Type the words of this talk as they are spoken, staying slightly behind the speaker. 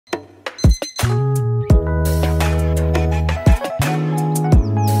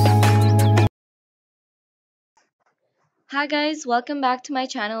Hi guys, welcome back to my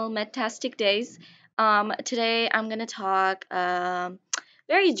channel, Medtastic Days. Today I'm gonna talk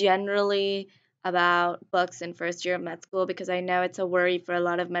very generally about books in first year of med school because I know it's a worry for a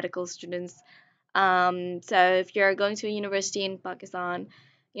lot of medical students. So if you're going to a university in Pakistan,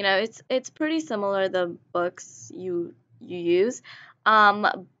 it's pretty similar the books you use.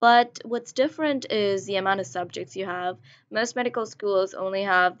 But what's different is the amount of subjects you have. Most medical schools only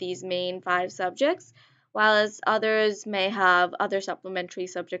have these main five subjects while others may have other supplementary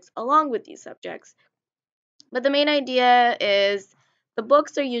subjects along with these subjects. But the main idea is the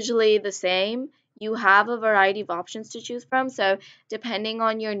books are usually the same. You have a variety of options to choose from, so depending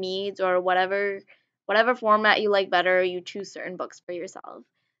on your needs or whatever format you like better, you choose certain books for yourself.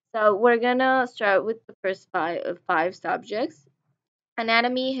 So we're gonna start with the first five subjects: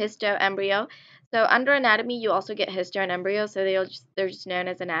 anatomy, histo, embryo. So under anatomy, you also get histo and embryo, so they're just known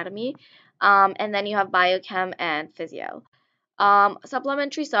as anatomy. And then you have biochem and physio.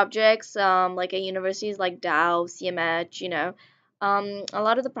 Supplementary subjects, like at universities like Dow, CMH, a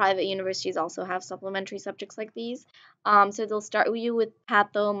lot of the private universities also have supplementary subjects like these. So they'll start you with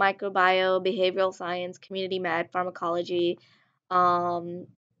patho, microbiome, behavioral science, community med, pharmacology, um,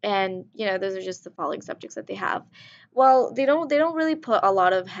 and those are just the following subjects that they have. Well, they don't really put a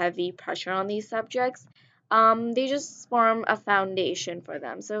lot of heavy pressure on these subjects. They just form a foundation for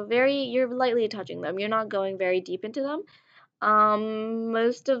them. So you're lightly touching them. You're not going very deep into them.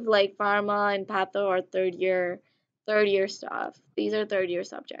 Most of like pharma and patho are third year stuff. These are third year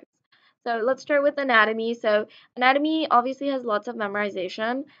subjects. So let's start with anatomy. So anatomy obviously has lots of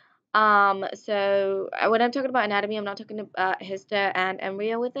memorization. So when I'm talking about anatomy, I'm not talking about histo and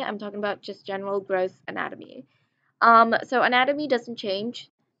embryo with it. I'm talking about just general gross anatomy. So anatomy doesn't change.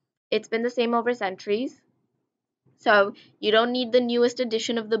 It's been the same over centuries. So you don't need the newest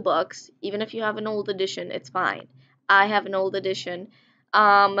edition of the books. Even if you have an old edition, it's fine. I have an old edition.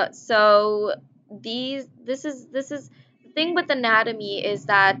 So this is the thing with anatomy is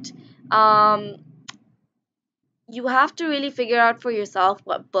that um, you have to really figure out for yourself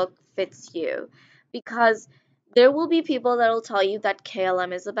what book fits you, because there will be people that will tell you that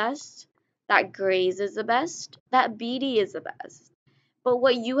KLM is the best, that Grays is the best, that BD is the best. But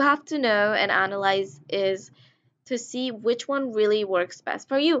what you have to know and analyze is to see which one really works best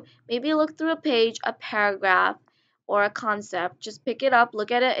for you. Maybe look through a page, a paragraph, or a concept. Just pick it up,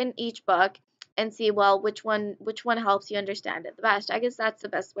 look at it in each book, and see, well, which one helps you understand it the best. I guess that's the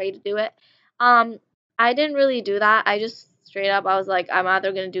best way to do it. Um, I didn't really do that. I just straight up I was like, I'm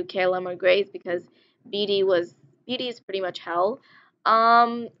either gonna do KLM or Grace because BD is pretty much hell,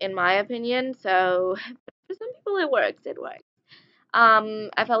 in my opinion. So for some people it works. It works.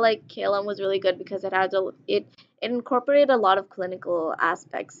 I felt like KLM was really good because it incorporated a lot of clinical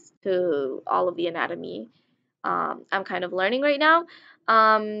aspects to all of the anatomy. I'm kind of learning right now.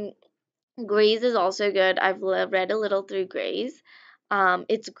 Um, Gray's is also good. Read a little through Gray's.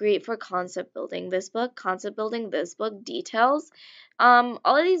 It's great for concept building this book, details. All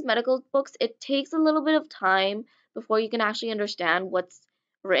of these medical books, it takes a little bit of time before you can actually understand what's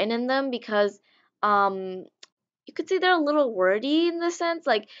written in them because um, you could say they're a little wordy in the sense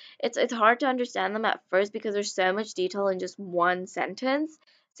like it's hard to understand them at first because there's so much detail in just one sentence.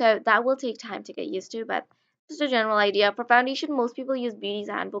 So that will take time to get used to, but just a general idea. For foundation, most people use Beatty's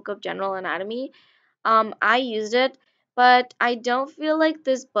Handbook of General Anatomy. I used it, but I don't feel like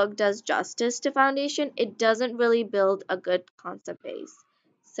this book does justice to foundation. It doesn't really build a good concept base.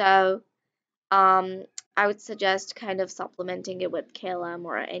 So, um, I would suggest kind of supplementing it with KLM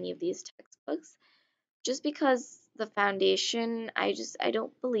or any of these textbooks just because the foundation, I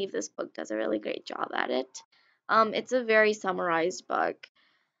don't believe this book does a really great job at it. It's a very summarized book,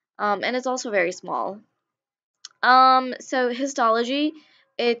 and it's also very small. So histology,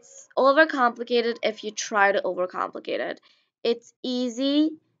 it's overcomplicated if you try to overcomplicate it. It's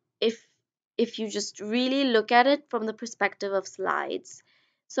easy if you just really look at it from the perspective of slides.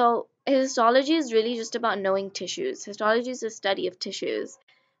 So histology is really just about knowing tissues. Histology is the study of tissues.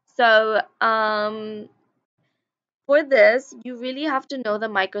 So for this, you really have to know the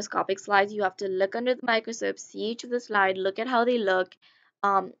microscopic slides. You have to look under the microscope, see each of the slide, look at how they look,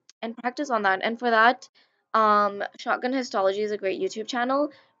 um, and practice on that. And for that, Shotgun Histology is a great YouTube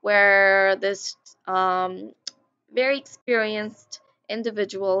channel where this very experienced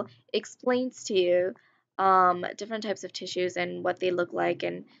individual explains to you different types of tissues and what they look like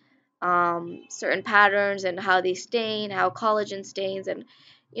and certain patterns and how they stain, how collagen stains, and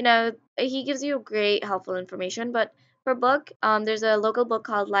he gives you great helpful information. But for book, there's a local book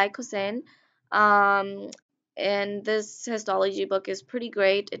called Lycosin, um, and this histology book is pretty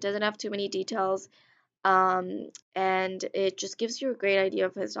great. It doesn't have too many details. um, and it just gives you a great idea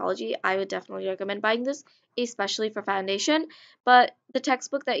of histology. I would definitely recommend buying this, especially for foundation. But the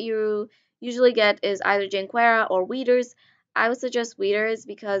textbook that you usually get is either Janquera or Weeders. I would suggest Weeders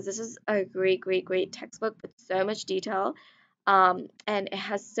because this is a great, great, great textbook with so much detail, and it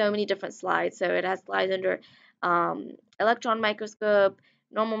has so many different slides. So it has slides under electron microscope,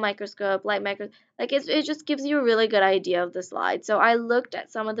 normal microscope, light microscope. Like it just gives you a really good idea of the slide. So I looked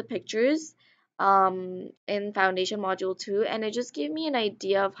at some of the pictures in Foundation Module 2, and it just gave me an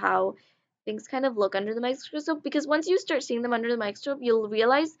idea of how things kind of look under the microscope. Because once you start seeing them under the microscope, you'll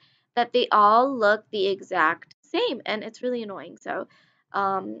realize that they all look the exact same, and it's really annoying. So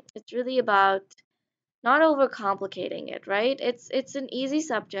it's really about not overcomplicating it, right? It's an easy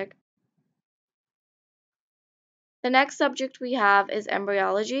subject. The next subject we have is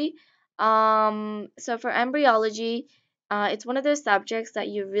embryology. So for embryology, it's one of those subjects that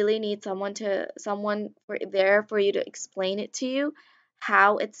you really need someone for you to explain it to you,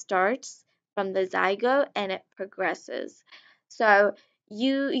 how it starts from the zygote and it progresses. So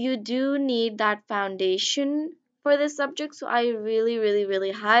you do need that foundation for this subject. So I really, really,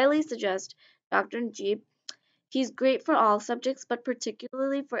 really highly suggest Dr. Najib. He's great for all subjects, but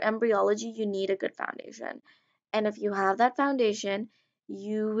particularly for embryology, you need a good foundation. And if you have that foundation,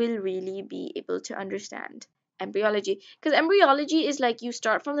 you will really be able to understand embryology. Because embryology is like you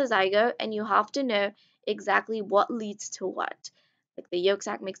start from the zygote and you have to know exactly what leads to what. Like the yolk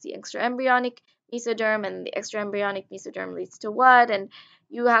sac makes the extraembryonic mesoderm, and the extraembryonic mesoderm leads to what. And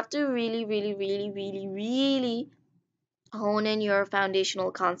you have to really, really, really, really, really hone in your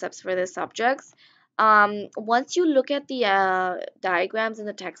foundational concepts for the subjects. Once you look at the diagrams in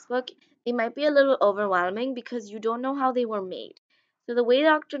the textbook, they might be a little overwhelming because you don't know how they were made. So the way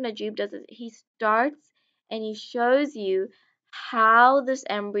Dr. Najib does it, he starts and he shows you how this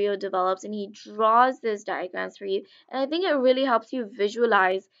embryo develops and he draws these diagrams for you. And I think it really helps you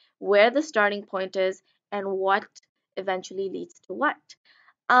visualize where the starting point is and what eventually leads to what.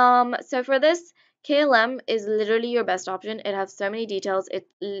 So for this, KLM is literally your best option. It has so many details.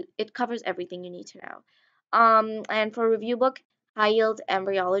 It covers everything you need to know. And for review book, High Yield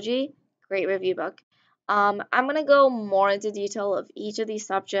Embryology, great review book. I'm gonna go more into detail of each of these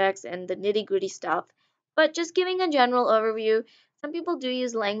subjects and the nitty-gritty stuff, but just giving a general overview. Some people do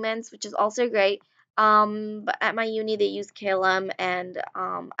use Langmans, which is also great. But at my uni they use KLM, and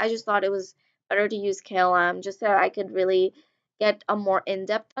I just thought it was better to use KLM just so I could really get a more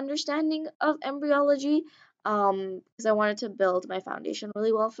in-depth understanding of embryology, because I wanted to build my foundation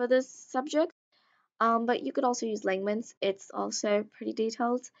really well for this subject. But you could also use Langmans. It's also pretty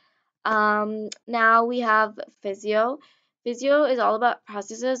detailed. Now we have physio. Physio is all about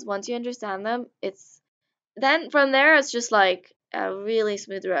processes. Once you understand them, it's then from there it's just like a really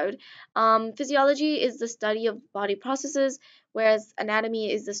smooth road. Physiology is the study of body processes, whereas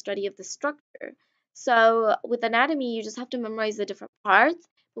anatomy is the study of the structure. So with anatomy, you just have to memorize the different parts,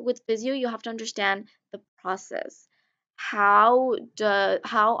 but with physio, you have to understand the process. How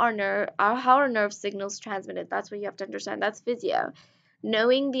are nerve signals transmitted? That's what you have to understand. That's physio.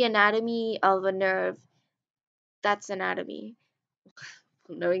 Knowing the anatomy of a nerve, that's anatomy.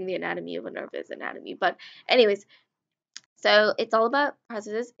 Knowing the anatomy of a nerve is anatomy. But anyways, so it's all about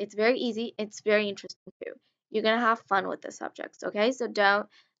processes. It's very easy. It's very interesting too. You're gonna have fun with the subjects, okay? So don't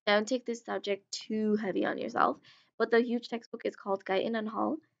take this subject too heavy on yourself. But the huge textbook is called Guyton and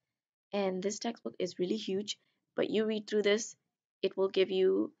Hall, and this textbook is really huge. But you read through this, it will give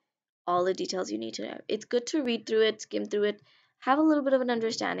you all the details you need to know. It's good to read through it, skim through it, have a little bit of an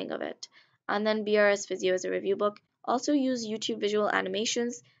understanding of it. And then BRS Physio is a review book. Also use YouTube visual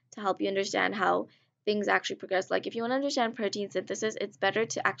animations to help you understand how things actually progress. Like if you want to understand protein synthesis, it's better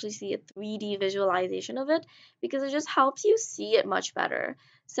to actually see a 3D visualization of it because it just helps you see it much better.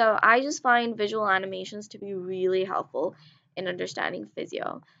 So I just find visual animations to be really helpful in understanding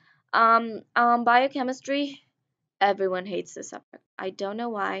physio. Biochemistry, everyone hates this subject. I don't know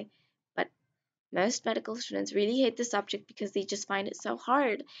why, but most medical students really hate this subject because they just find it so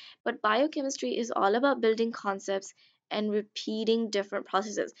hard. But biochemistry is all about building concepts and repeating different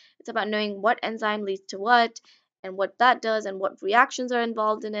processes. It's about knowing what enzyme leads to what and what that does and what reactions are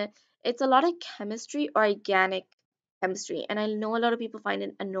involved in it. It's a lot of chemistry, organic chemistry, and I know a lot of people find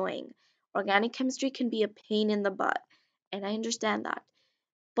it annoying. Organic chemistry can be a pain in the butt, and I understand that.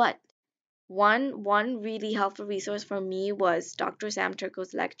 But one really helpful resource for me was Dr. Sam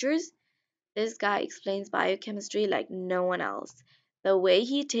Turco's lectures. This guy explains biochemistry like no one else. The way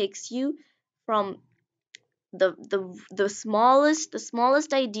he takes you from the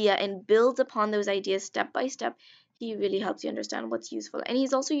smallest idea and builds upon those ideas step by step. He really helps you understand what's useful. And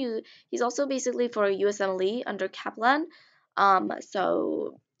he's also basically for USMLE under Kaplan.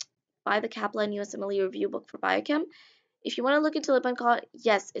 So buy the Kaplan USMLE review book for biochem. If you want to look into Lippincott,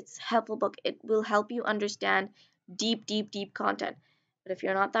 yes, it's a helpful book. It will help you understand deep, deep, deep content. But if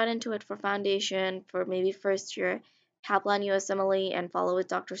you're not that into it for foundation, for maybe first year, Kaplan USMLE and follow with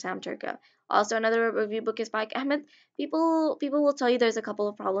Dr. Sam Turco. Also, another review book is by Ahmed. People will tell you there's a couple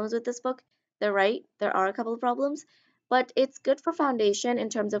of problems with this book. They're right. There are a couple of problems, but it's good for foundation in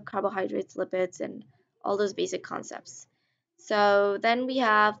terms of carbohydrates, lipids, and all those basic concepts. So then we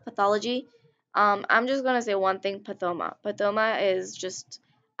have pathology. I'm just gonna say one thing, pathoma. Pathoma is just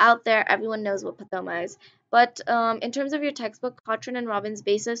out there. Everyone knows what pathoma is. But in terms of your textbook, Cochrane and Robbins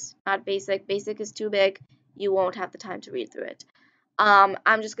basis, not basic. Basic is too big. You won't have the time to read through it.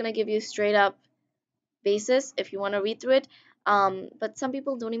 I'm just gonna give you straight up basis if you want to read through it. But some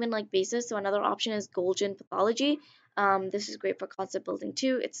people don't even like basis, so another option is Golgi pathology. This is great for concept building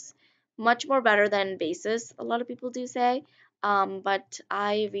too. It's much more better than basis, a lot of people do say. But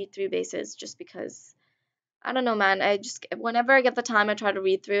I read through basis just because I don't know, man. I just whenever I get the time, I try to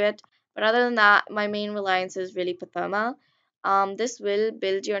read through it. But other than that, my main reliance is really Pathoma. This will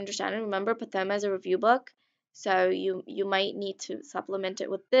build your understanding. Remember, Pathoma is a review book, so you might need to supplement it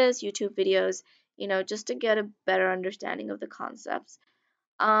with this YouTube videos, just to get a better understanding of the concepts.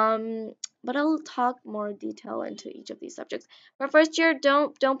 Um, but I'll talk more detail into each of these subjects. For first year,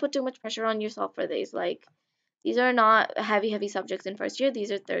 don't put too much pressure on yourself for these. Like these are not heavy subjects in first year.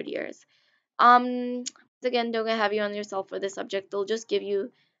 These are third years. Um, again, don't get heavy on yourself for this subject. They'll just give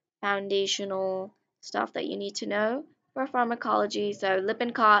you foundational stuff that you need to know for pharmacology. So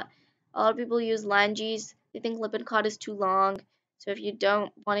Lippincott, a lot of people use Lange's. They think Lippincott is too long. So if you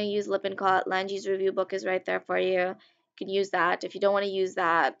don't want to use Lippincott, Lange's review book is right there for you. You can use that. If you don't want to use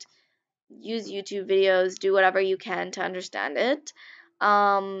that, use YouTube videos, do whatever you can to understand it.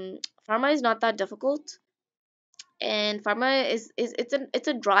 Pharma is not that difficult, and pharma is it's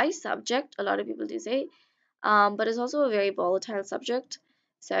a dry subject. A lot of people do say, but it's also a very volatile subject.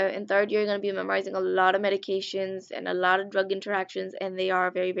 So in third year, you're going to be memorizing a lot of medications and a lot of drug interactions, and they are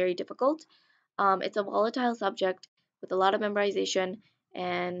very, very difficult. It's a volatile subject with a lot of memorization,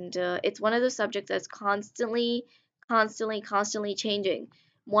 and it's one of those subjects that's constantly changing.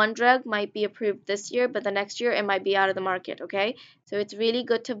 One drug might be approved this year, but the next year it might be out of the market, okay? So it's really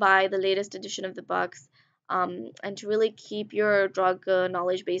good to buy the latest edition of the books, and to really keep your drug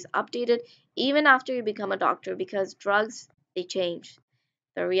knowledge base updated even after you become a doctor, because drugs, they change.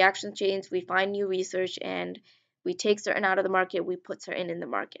 The reactions change, we find new research, and we take certain out of the market, we put certain in the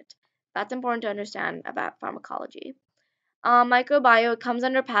market. That's important to understand about pharmacology. Microbiome comes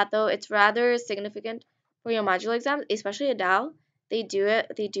under patho. It's rather significant for your modular exams, especially a Dow. They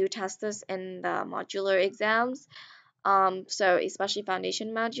do test this in the modular exams. So especially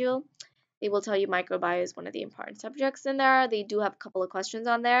foundation module, they will tell you microbiome is one of the important subjects in there. They do have a couple of questions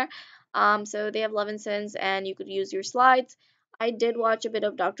on there. So they have Levinson's, and you could use your slides. I did watch a bit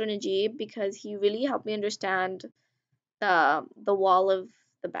of Dr. Najib because he really helped me understand the wall of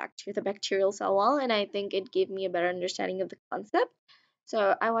the bacterial cell wall, and I think it gave me a better understanding of the concept.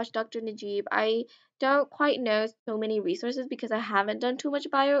 So I watched Dr. Najib. I don't quite know so many resources because I haven't done too much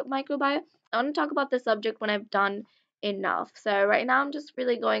microbiome. I want to talk about this subject when I've done enough. So right now I'm just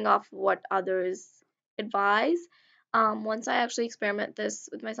really going off what others advise. Once I actually experiment this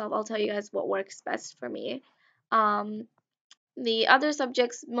with myself, I'll tell you guys what works best for me. Um, the other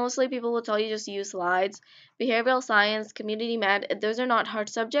subjects, mostly people will tell you just use slides. Behavioral science, community med, those are not hard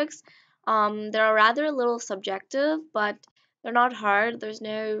subjects. They're rather a little subjective, but they're not hard. There's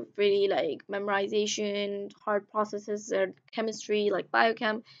no really like memorization, hard processes, or chemistry like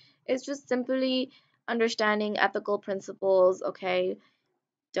biochem. It's just simply understanding ethical principles. Okay,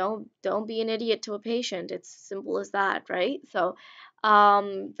 don't be an idiot to a patient. It's simple as that, right? So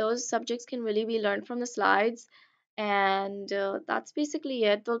those subjects can really be learned from the slides, and that's basically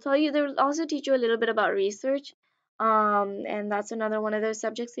it. They'll also teach you a little bit about research, and that's another one of those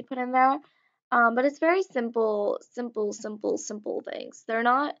subjects they put in there. But it's very simple things. They're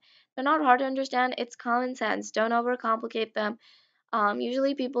not hard to understand. It's common sense. Don't overcomplicate them.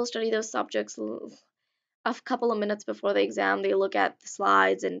 Usually people study those subjects a couple of minutes before the exam. They look at the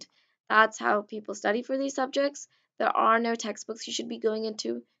slides, and that's how people study for these subjects. There are no textbooks you should be going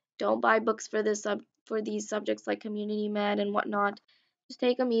into. Don't buy books for these subjects like community med and whatnot. Just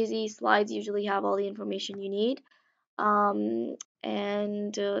take them easy. Slides usually have all the information you need. And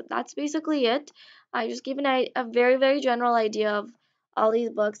that's basically it. I just gave a very, very general idea of all these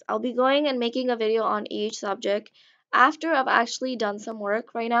books. I'll be going and making a video on each subject after I've actually done some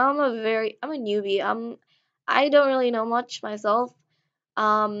work. Right now, I'm a newbie. I don't really know much myself.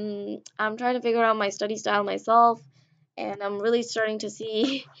 I'm trying to figure out my study style myself, and I'm really starting to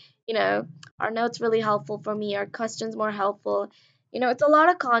see, you know, are notes really helpful for me? Are questions more helpful? It's a lot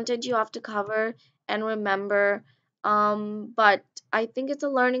of content you have to cover and remember. But I think it's a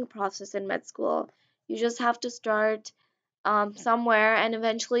learning process in med school. You just have to start somewhere, and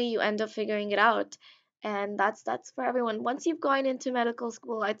eventually you end up figuring it out. And that's for everyone. Once you've gone into medical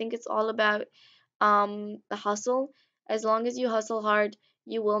school, I think it's all about the hustle. As long as you hustle hard,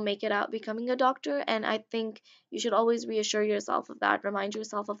 you will make it out becoming a doctor. And I think you should always reassure yourself of that, remind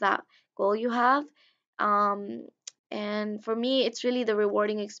yourself of that goal you have. Um, and for me, it's really the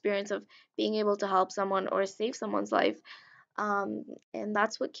rewarding experience of being able to help someone or save someone's life. And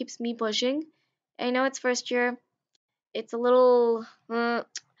that's what keeps me pushing. I know it's first year. It's a little bit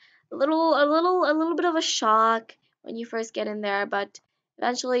of a shock when you first get in there, but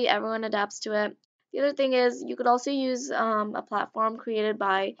eventually everyone adapts to it. The other thing is you could also use a platform created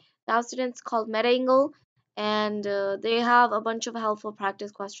by Dow students called MetaAngle, and they have a bunch of helpful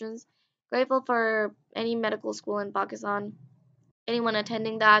practice questions. Grateful for any medical school in Pakistan, anyone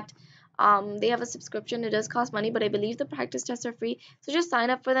attending that. They have a subscription. It does cost money, but I believe the practice tests are free. So just sign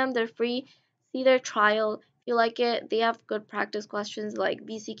up for them. They're free. See their trial. If you like it, they have good practice questions like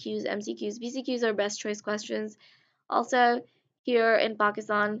BCQs, MCQs. BCQs are best choice questions. Also, here in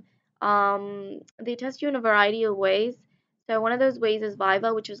Pakistan, they test you in a variety of ways. So one of those ways is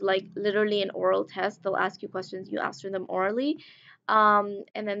Viva, which is like literally an oral test. They'll ask you questions, you answer them orally. And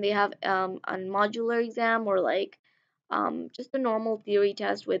then they have a modular exam, or like just a normal theory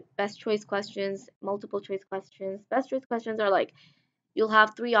test with best choice questions, multiple choice questions. Best choice questions are like you'll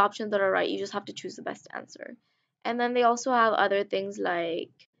have three options that are right. You just have to choose the best answer. And then they also have other things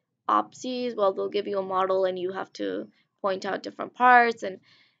like OPSIs. Well, they'll give you a model and you have to point out different parts. And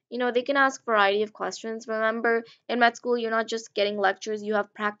they can ask variety of questions. Remember, in med school, you're not just getting lectures. You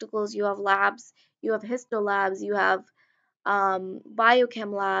have practicals, you have labs, you have histo labs, you have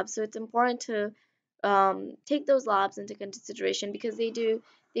biochem labs. So it's important to take those labs into consideration because they do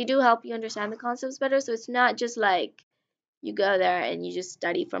help you understand the concepts better. So it's not just like you go there and you just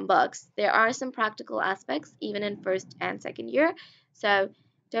study from books. There are some practical aspects even in first and second year. So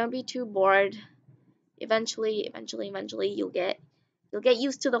don't be too bored. Eventually you'll get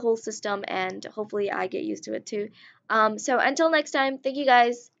used to the whole system, and hopefully I get used to it too. So until next time, thank you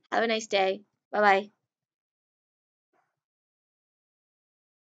guys. Have a nice day. Bye bye.